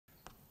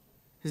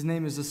His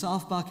name is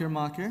Asaf Bakeer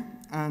Markar,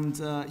 and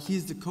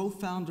he's the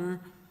co-founder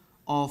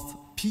of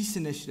Peace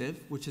Initiative,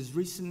 which has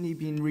recently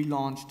been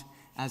relaunched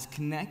as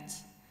Connect.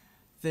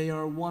 They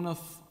are one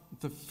of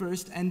the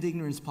first End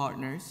Ignorance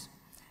partners,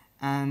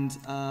 and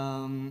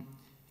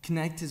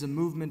Connect is a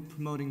movement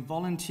promoting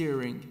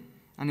volunteering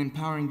and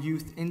empowering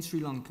youth in Sri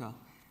Lanka.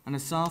 And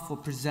Asaf will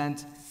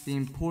present the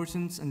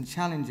importance and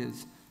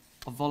challenges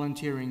of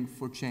volunteering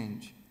for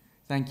change.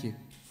 Thank you.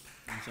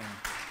 Thanks, Omar.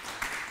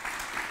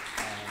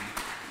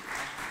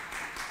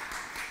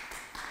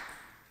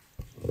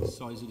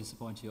 Sorry to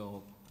disappoint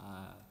your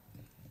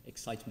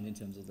excitement in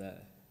terms of the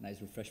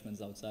nice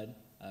refreshments outside,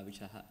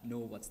 which I know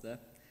what's there.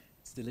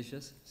 It's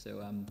delicious.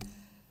 So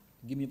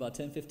give me about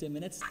 10-15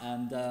 minutes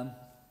and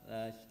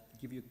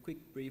give you a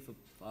quick brief of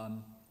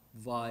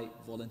why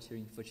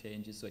volunteering for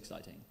change is so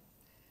exciting.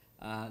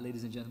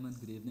 Ladies and gentlemen,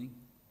 good evening.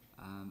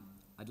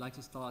 I'd like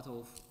to start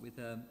off with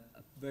a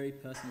very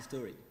personal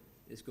story.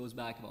 This goes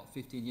back about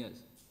 15 years.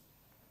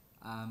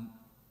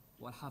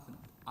 What happened?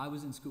 I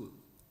was in school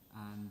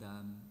and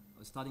I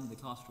was studying in the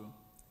classroom,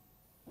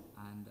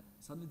 and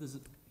suddenly there's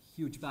a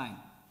huge bang.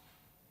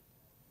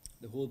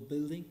 The whole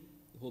building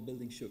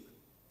shook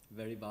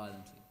very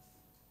violently.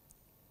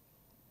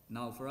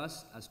 Now for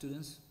us as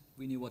students,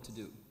 we knew what to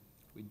do.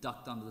 We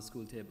ducked under the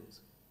school tables,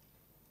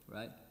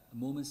 right? A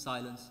moment's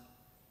silence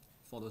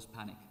follows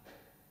panic.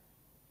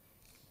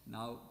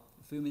 Now,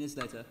 a few minutes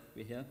later,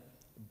 we hear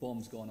a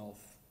bomb's gone off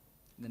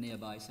in the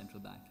nearby central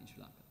bank in Sri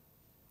Lanka.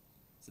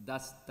 So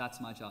that's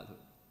my childhood,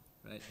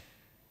 right?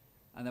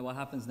 And then what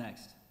happens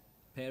next?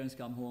 Parents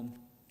come home,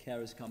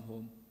 carers come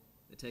home,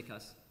 they take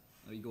us,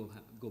 and we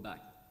go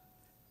back.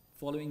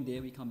 Following day,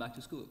 we come back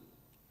to school,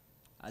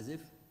 as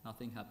if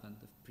nothing happened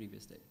the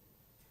previous day.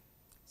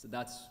 So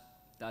that's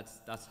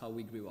how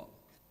we grew up.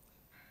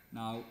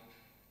 Now,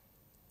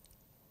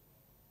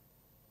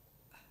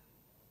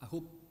 I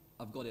hope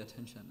I've got your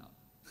attention now.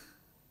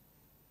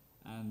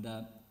 And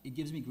it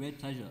gives me great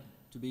pleasure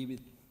to be with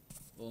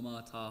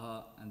Omar,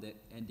 Taha, and the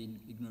End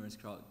Ignorance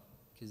crowd.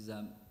 Because,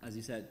 as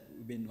you said,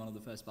 we've been one of the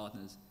first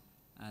partners,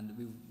 and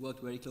we've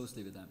worked very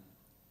closely with them.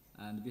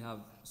 And we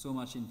have so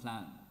much in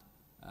plan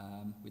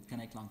with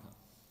Connect Lanka.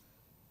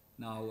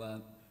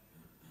 Now,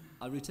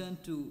 I'll return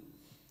to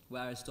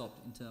where I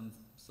stopped in terms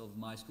of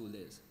my school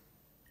days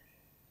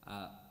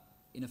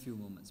in a few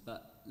moments.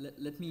 But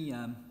let me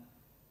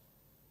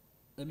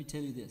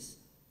tell you this.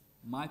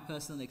 My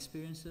personal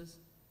experiences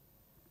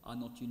are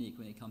not unique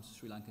when it comes to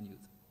Sri Lankan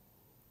youth.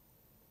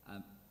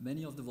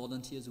 Many of the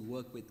volunteers who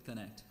work with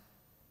Connect,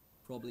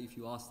 probably if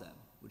you ask them,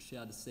 would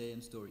share the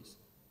same stories.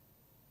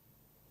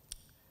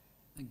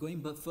 And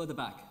going further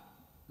back,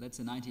 let's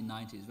say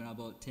 1990s, when I'm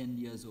about 10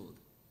 years old,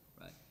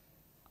 right?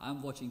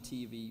 I'm watching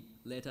TV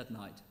late at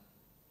night,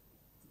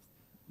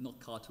 not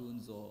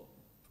cartoons or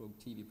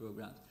TV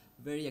programs.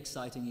 Very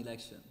exciting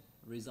election,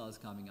 results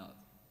coming out.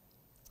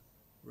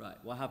 Right,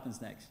 what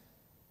happens next?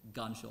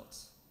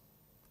 Gunshots,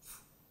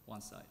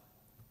 one side.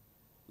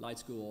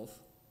 Lights go off,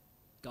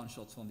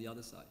 gunshots from the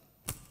other side.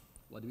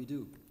 What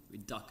do? We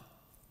duck.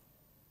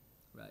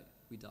 Right,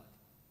 we duck.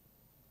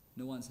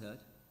 No one's hurt.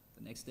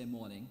 The next day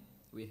morning,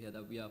 we hear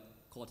that we are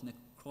caught in a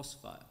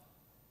crossfire.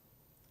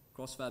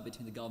 Crossfire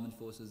between the government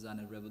forces and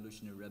a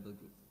revolutionary rebel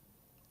group.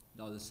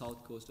 Now the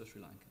south coast of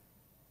Sri Lanka.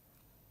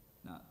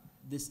 Now,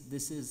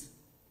 this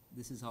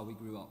is how we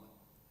grew up.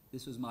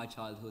 This was my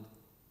childhood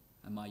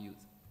and my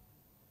youth.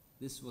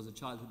 This was a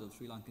childhood of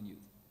Sri Lankan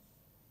youth.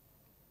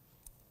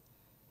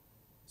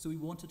 So we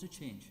wanted to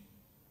change.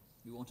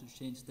 We wanted to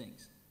change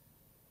things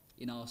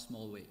in our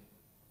small way.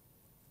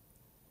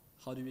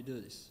 How do we do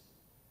this?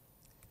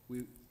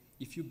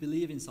 If you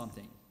believe in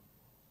something,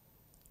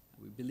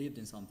 we believed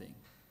in something,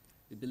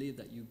 we believe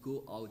that you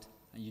go out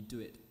and you do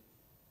it.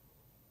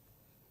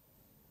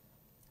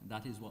 And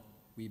that is what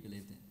we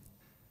believed in.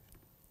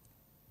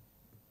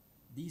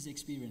 These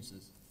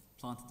experiences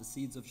planted the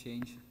seeds of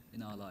change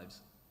in our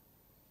lives.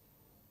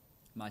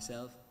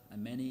 Myself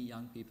and many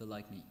young people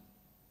like me,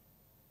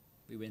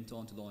 we went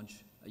on to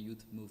launch a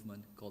youth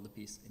movement called the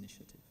Peace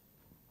Initiative.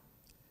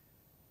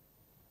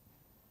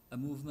 A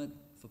movement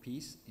for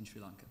peace in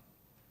Sri Lanka.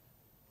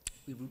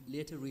 We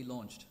later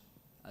relaunched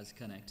as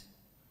Connect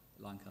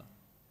Lanka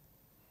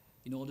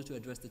in order to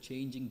address the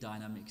changing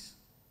dynamics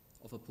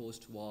of a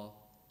post-war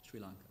Sri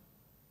Lanka.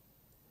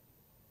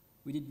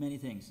 We did many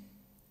things,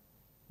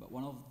 but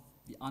one of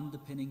the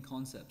underpinning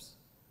concepts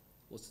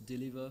was to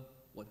deliver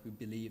what we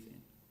believe in.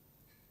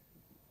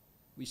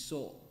 We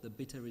saw the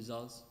bitter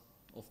results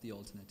of the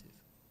alternative,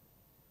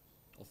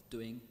 of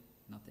doing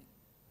nothing.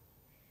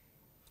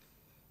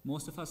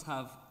 Most of us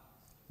have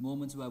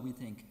moments where we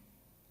think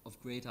of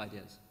great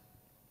ideas,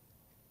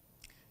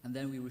 and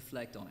then we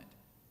reflect on it,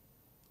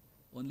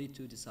 only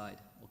to decide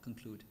or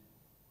conclude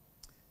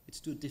it's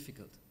too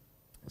difficult,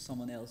 or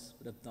someone else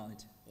would have done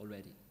it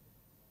already.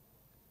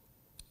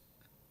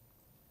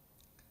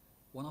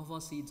 One of our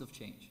seeds of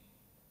change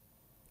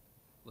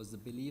was the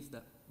belief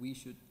that we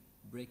should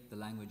break the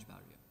language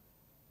barrier,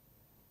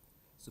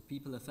 so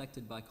people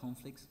affected by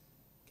conflicts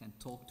can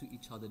talk to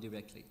each other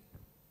directly.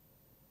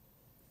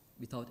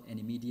 without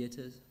any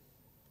mediators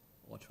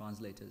or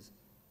translators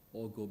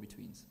or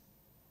go-betweens.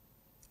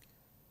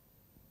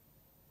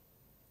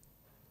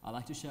 I'd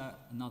like to share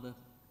another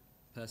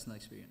personal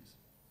experience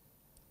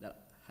that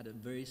had a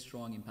very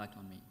strong impact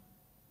on me.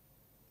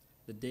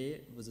 The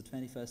day was the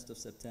 21st of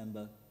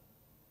September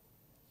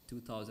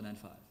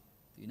 2005,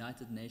 the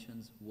United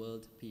Nations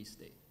World Peace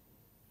Day.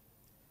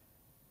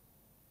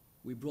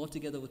 We brought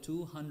together over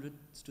 200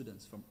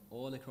 students from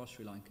all across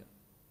Sri Lanka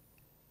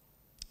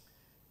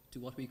to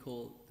what we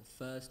call the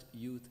first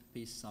Youth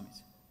Peace Summit.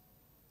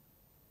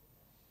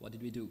 What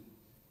did we do?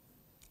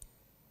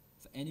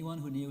 For anyone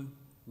who knew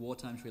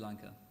wartime Sri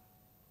Lanka,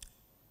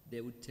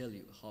 they would tell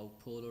you how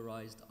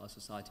polarized our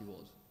society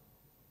was.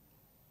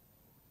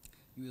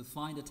 You will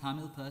find a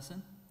Tamil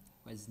person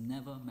who has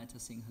never met a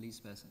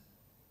Sinhalese person.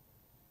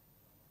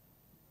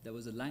 There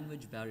was a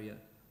language barrier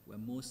where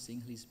most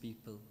Sinhalese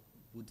people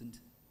wouldn't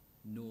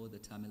know the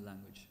Tamil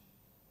language,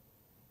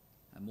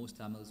 and most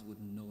Tamils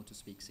wouldn't know to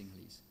speak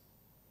Sinhalese.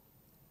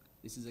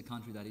 This is a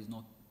country that is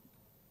not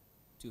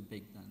too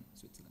big than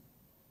Switzerland.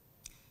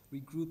 We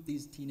grouped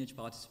these teenage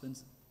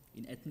participants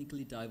in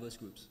ethnically diverse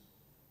groups.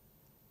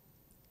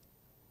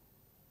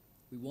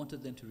 We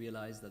wanted them to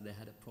realize that they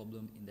had a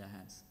problem in their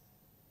hands.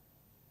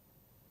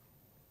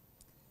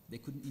 They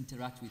couldn't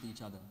interact with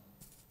each other.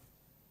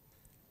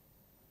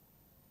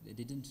 They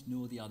didn't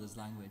know the other's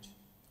language,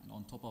 and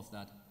on top of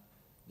that,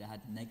 they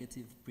had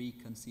negative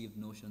preconceived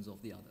notions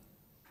of the other.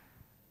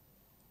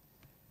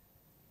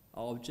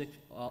 Our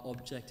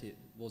objective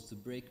was to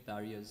break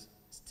barriers,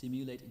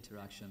 stimulate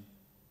interaction,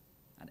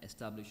 and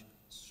establish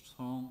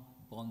strong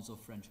bonds of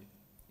friendship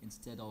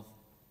instead of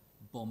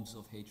bombs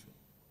of hatred.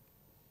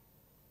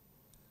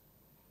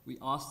 We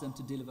asked them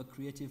to deliver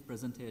creative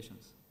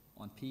presentations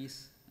on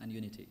peace and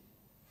unity.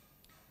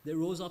 They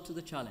rose up to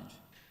the challenge.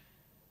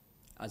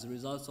 As a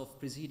result of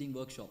preceding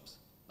workshops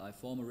by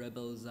former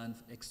rebels and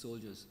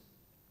ex-soldiers,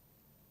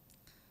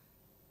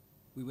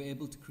 we were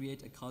able to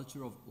create a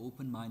culture of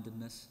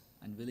open-mindedness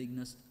and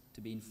willingness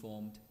to be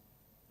informed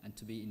and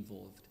to be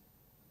involved.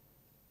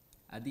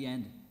 At the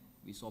end,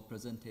 we saw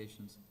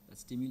presentations that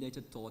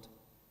stimulated thought,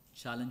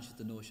 challenged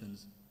the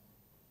notions,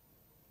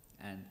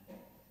 and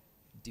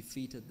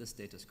defeated the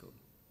status quo.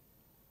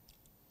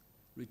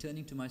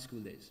 Returning to my school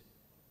days,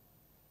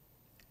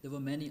 there were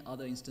many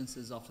other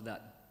instances after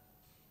that.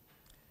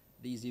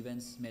 These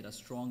events made us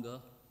stronger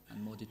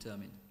and more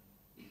determined.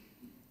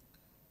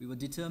 We were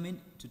determined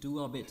to do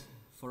our bit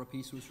for a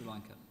peaceful Sri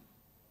Lanka.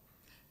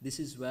 This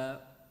is where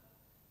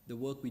the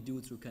work we do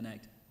through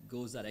Connect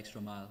goes that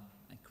extra mile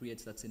and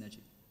creates that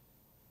synergy.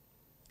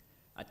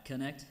 At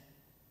Connect,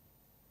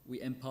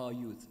 we empower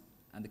youth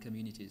and the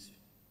communities.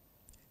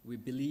 We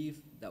believe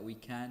that we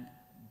can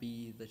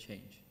be the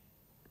change.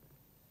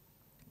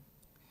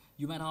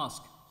 You might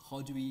ask,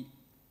 how do we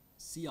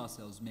see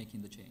ourselves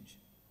making the change?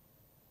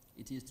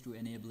 It is through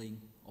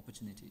enabling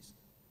opportunities.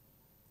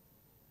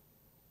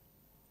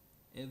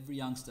 Every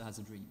youngster has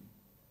a dream,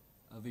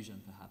 a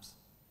vision perhaps,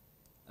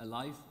 a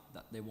life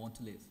that they want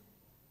to live.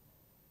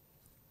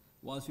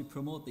 Whilst we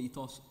promote the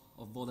ethos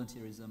of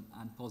volunteerism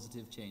and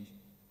positive change,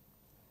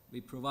 we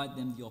provide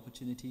them the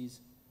opportunities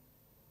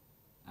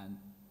and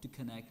to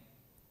connect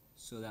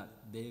so that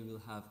they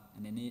will have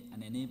an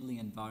enabling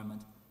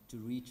environment to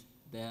reach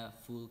their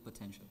full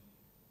potential.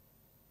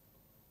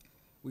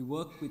 We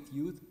work with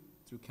youth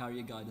through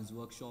career guidance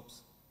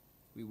workshops.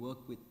 We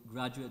work with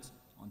graduates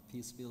on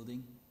peace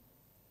building.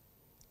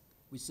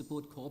 We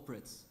support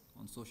corporates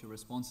on social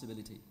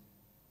responsibility,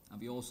 and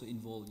we also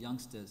involve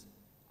youngsters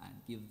and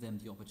give them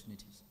the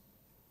opportunities.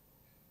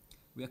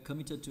 We are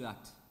committed to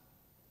act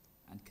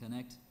and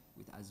connect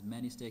with as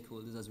many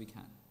stakeholders as we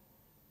can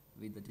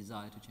with the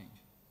desire to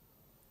change.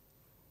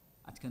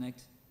 At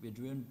Connect, we are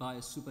driven by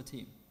a super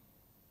team.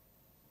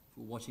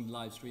 We're watching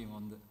live stream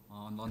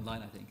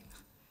online, I think.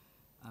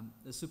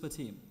 A super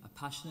team, a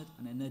passionate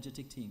and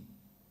energetic team,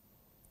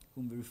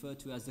 whom we refer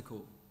to as the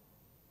CORE,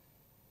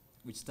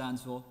 which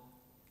stands for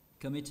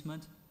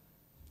Commitment,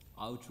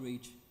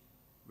 Outreach,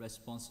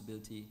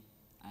 Responsibility,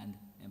 and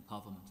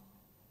Empowerment.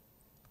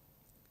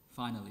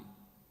 Finally,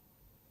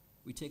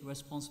 we take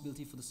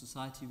responsibility for the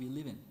society we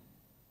live in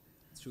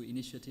through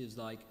initiatives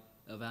like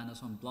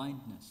awareness on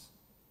blindness,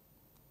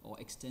 or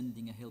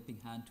extending a helping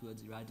hand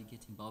towards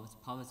eradicating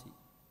poverty,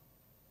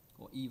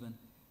 or even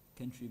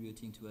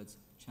contributing towards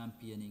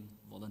championing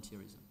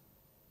volunteerism.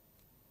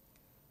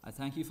 I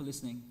thank you for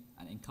listening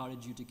and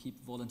encourage you to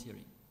keep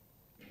volunteering,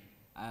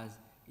 as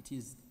it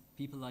is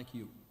people like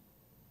you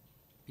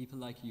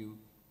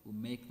who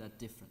make that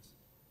difference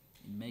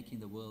in making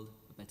the world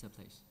a better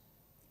place.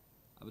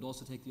 I would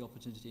also take the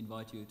opportunity to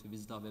invite you to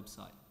visit our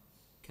website,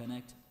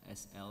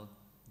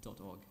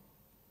 connectsl.org.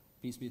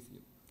 Peace be with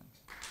you. Thanks.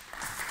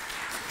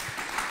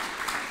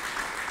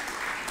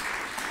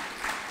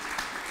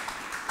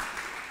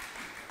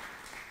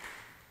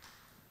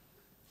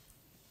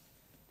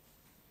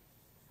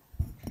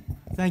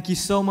 Thank you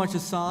so much,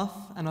 Asaf.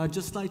 And I'd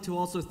just like to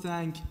also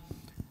thank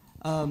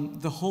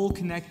the whole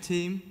Connect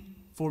team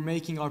for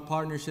making our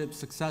partnership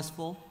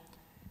successful.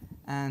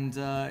 And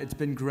it's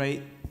been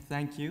great.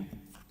 Thank you.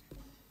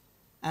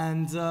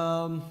 And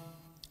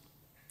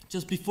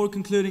just before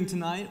concluding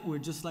tonight,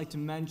 we'd just like to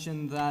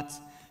mention that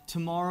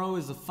tomorrow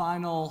is the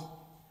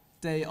final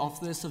day of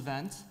this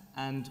event,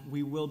 and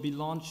we will be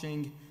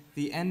launching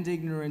the End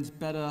Ignorance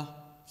Beta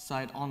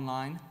site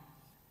online.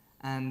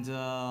 And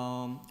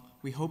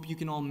we hope you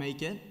can all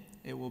make it.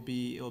 It will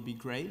be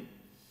great.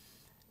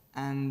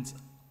 And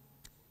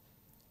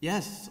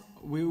yes,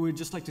 we would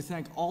just like to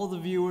thank all the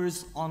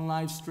viewers on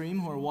live stream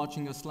who are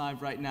watching us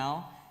live right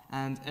now,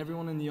 and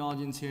everyone in the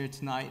audience here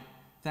tonight.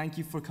 Thank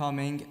you for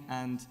coming,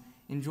 and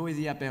enjoy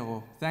the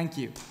apéro. Thank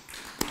you.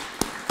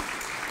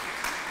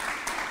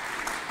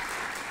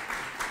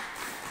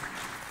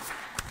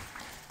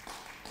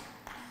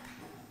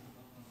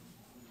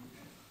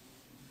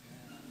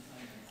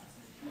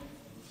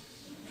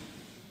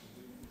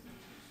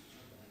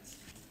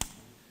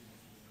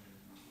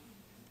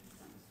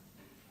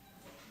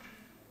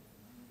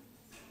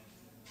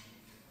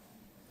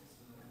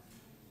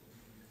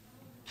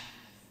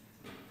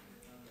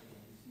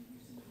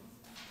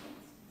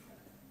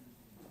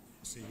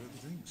 See you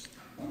at the drinks.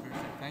 Perfect.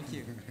 Thank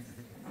you.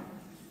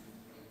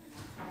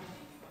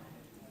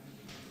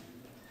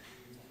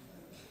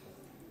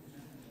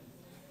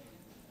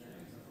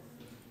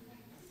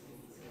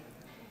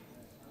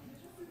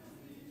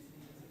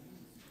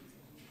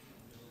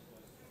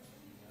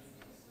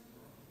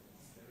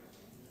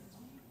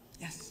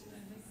 Yes.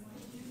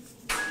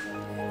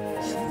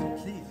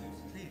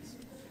 Please.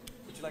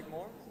 Would you like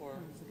more? Or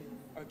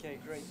okay,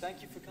 great.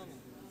 Thank you for coming.